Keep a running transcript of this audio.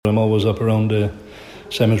I'm always up around the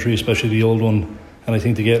cemetery, especially the old one, and I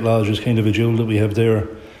think the Gate Lodge is kind of a jewel that we have there,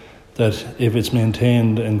 that if it's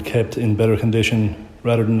maintained and kept in better condition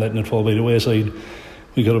rather than letting it fall by the wayside,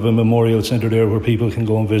 we could have a memorial centre there where people can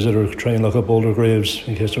go and visit or try and look up older graves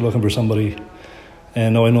in case they're looking for somebody.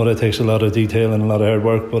 And now I know that takes a lot of detail and a lot of hard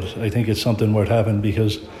work, but I think it's something worth having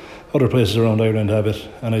because other places around Ireland have it,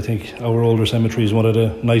 and I think our older cemetery is one of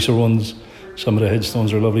the nicer ones. Some of the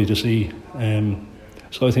headstones are lovely to see.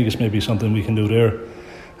 So I think it's maybe something we can do there.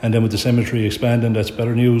 And then with the cemetery expanding, that's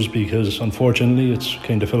better news because unfortunately it's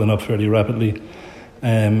kind of filling up fairly rapidly.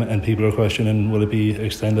 And people are questioning will it be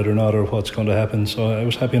extended or not, or what's going to happen. So I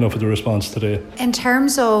was happy enough with the response today. In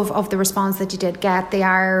terms of the response that you did get, they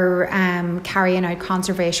are carrying out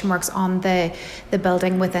conservation works on the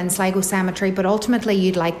building within Sligo Cemetery, but ultimately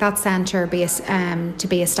you'd like that centre to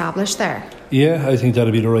be established there. Yeah, I think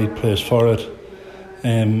that'd be the right place for it.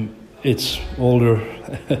 It's older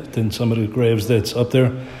than some of the graves that's up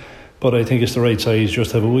there, but I think it's the right size just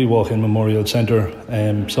to have a wee walk-in memorial centre.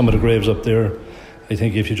 Some of the graves up there, I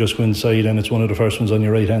think if you just go inside, and it's one of the first ones on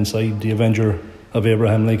your right hand side, the Avenger of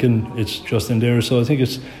Abraham Lincoln, it's just in there. So I think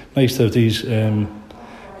it's nice to have these in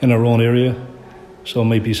our own area. So it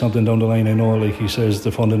might be something down the line. I know, like he says,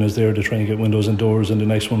 the funding is there to try and get windows and doors, and the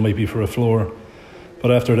next one might be for a floor. But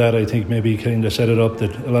after that, I think maybe kind of set it up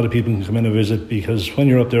that a lot of people can come in and visit, because when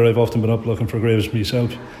you're up there, I've often been up looking for graves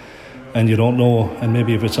myself, and you don't know, and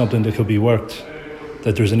maybe if it's something that could be worked,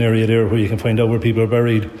 that there's an area there where you can find out where people are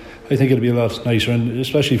buried, I think it'd be a lot nicer, and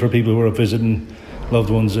especially for people who are visiting loved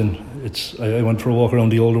ones. And I went for a walk around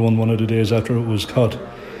the older one of the days after it was cut,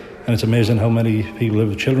 and it's amazing how many people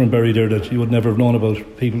have children buried there that you would never have known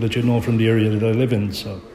about, people that you know from the area that I live in. So